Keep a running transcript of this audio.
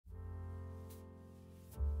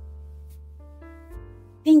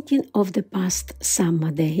Thinking of the past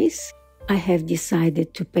summer days, I have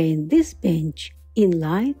decided to paint this bench in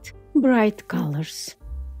light, bright colors.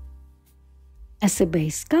 As a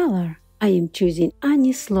base color, I am choosing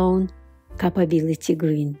Sloan Capability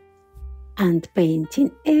Green and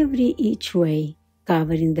painting every each way,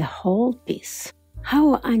 covering the whole piece.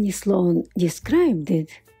 How Sloan described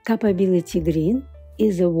it, Capability Green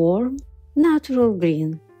is a warm, natural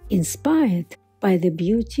green, inspired by the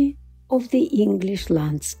beauty of the English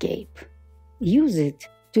landscape. Use it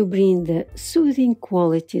to bring the soothing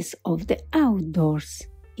qualities of the outdoors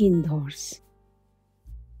indoors.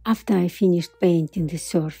 After I finished painting the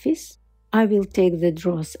surface, I will take the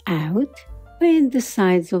drawers out, paint the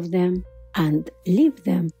sides of them, and leave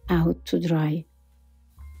them out to dry.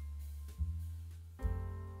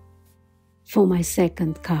 For my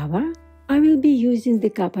second cover, I will be using the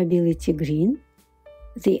Capability Green,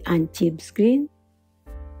 the Antibes Green,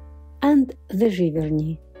 and the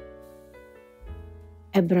Riverny.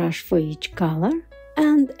 A brush for each color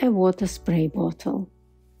and a water spray bottle.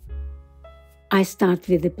 I start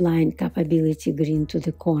with applying Capability Green to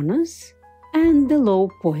the corners and the low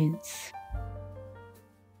points.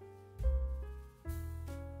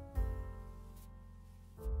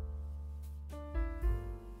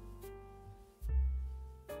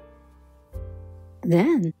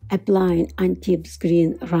 Then applying Antibes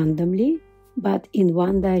Green randomly, but in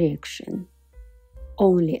one direction,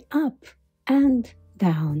 only up and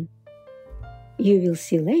down. You will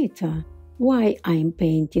see later why I am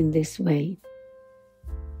painting this way.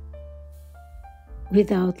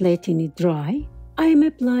 Without letting it dry, I am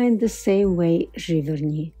applying the same way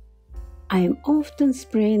Riverny. I am often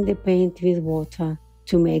spraying the paint with water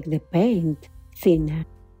to make the paint thinner.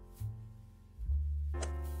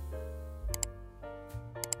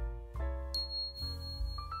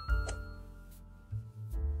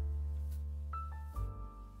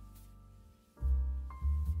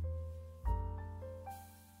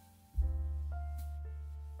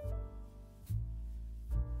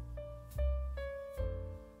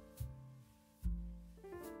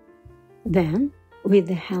 Then, with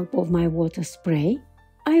the help of my water spray,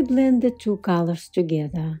 I blend the two colors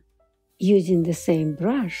together, using the same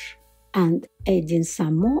brush and adding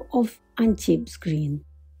some more of Antibes Green,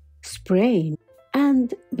 spraying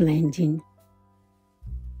and blending.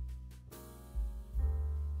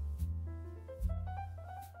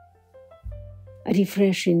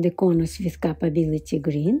 Refreshing the corners with Capability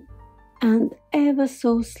Green and ever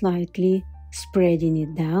so slightly spreading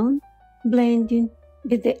it down, blending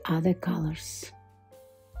with the other colors.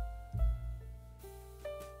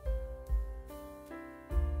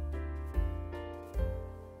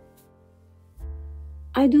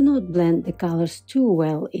 I do not blend the colors too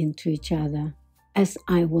well into each other, as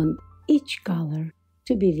I want each color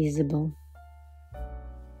to be visible.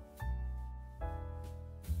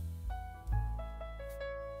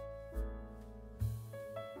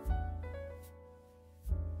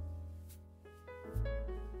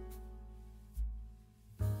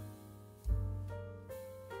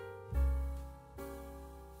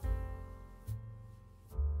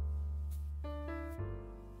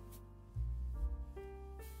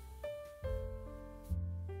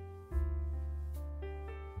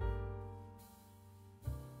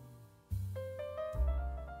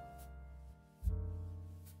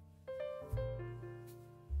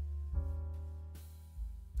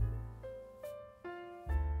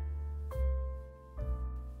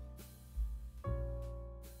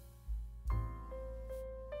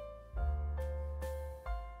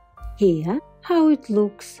 Here, how it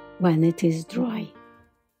looks when it is dry.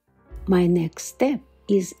 My next step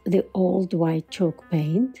is the old white chalk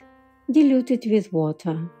paint, diluted with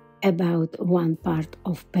water, about 1 part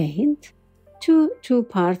of paint to 2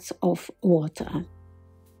 parts of water.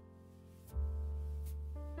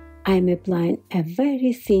 I am applying a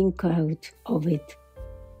very thin coat of it,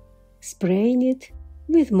 spraying it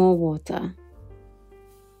with more water.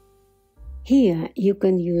 Here you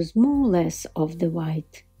can use more or less of the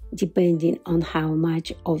white, depending on how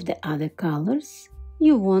much of the other colors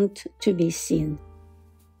you want to be seen.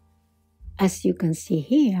 As you can see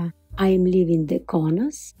here, I am leaving the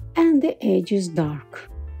corners and the edges dark.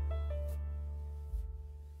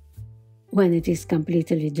 When it is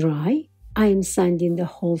completely dry, I am sanding the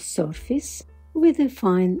whole surface with a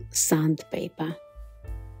fine sandpaper.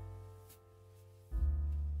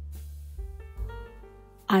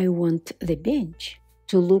 I want the bench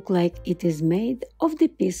to look like it is made of the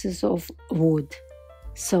pieces of wood,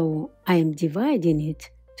 so I am dividing it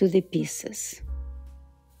to the pieces.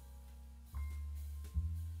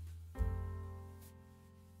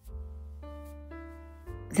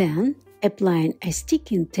 Then applying a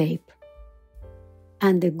sticking tape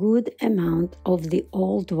and a good amount of the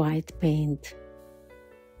old white paint.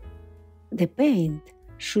 The paint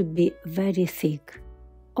should be very thick,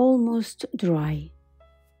 almost dry.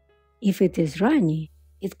 If it is runny,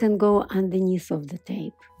 it can go underneath of the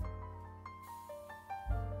tape.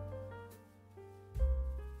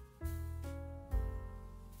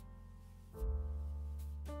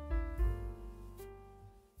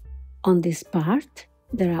 On this part,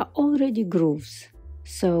 there are already grooves,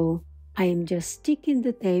 so I am just sticking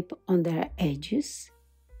the tape on their edges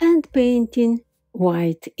and painting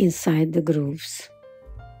white inside the grooves.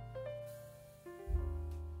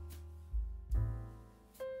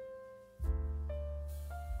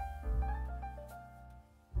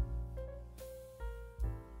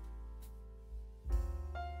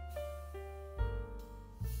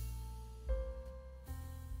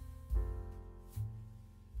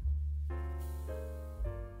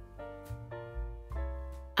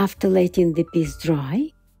 After letting the piece dry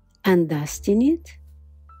and dusting it,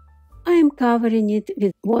 I am covering it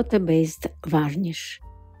with water-based varnish.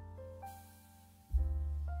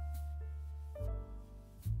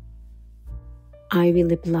 I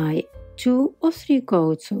will apply 2 or 3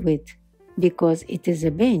 coats of it because it is a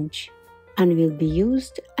bench and will be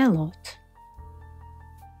used a lot.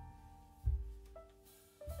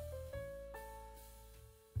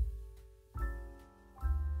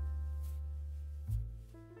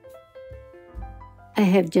 I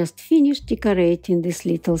have just finished decorating this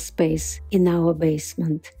little space in our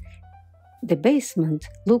basement. The basement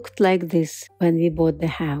looked like this when we bought the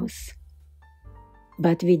house,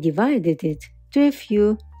 but we divided it to a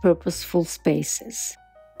few purposeful spaces.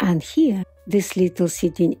 And here, this little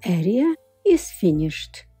sitting area is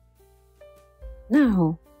finished.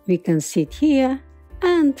 Now we can sit here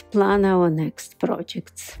and plan our next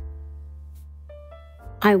projects.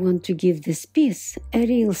 I want to give this piece a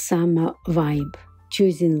real summer vibe,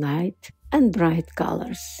 choosing light and bright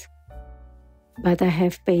colors. But I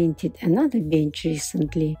have painted another bench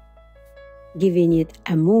recently, giving it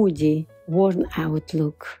a moody, worn-out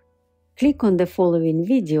look. Click on the following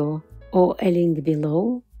video or a link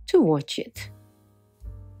below to watch it.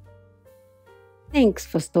 Thanks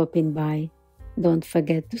for stopping by. Don't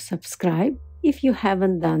forget to subscribe if you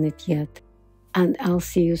haven't done it yet, and I'll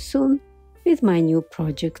see you soon with my new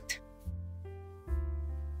project.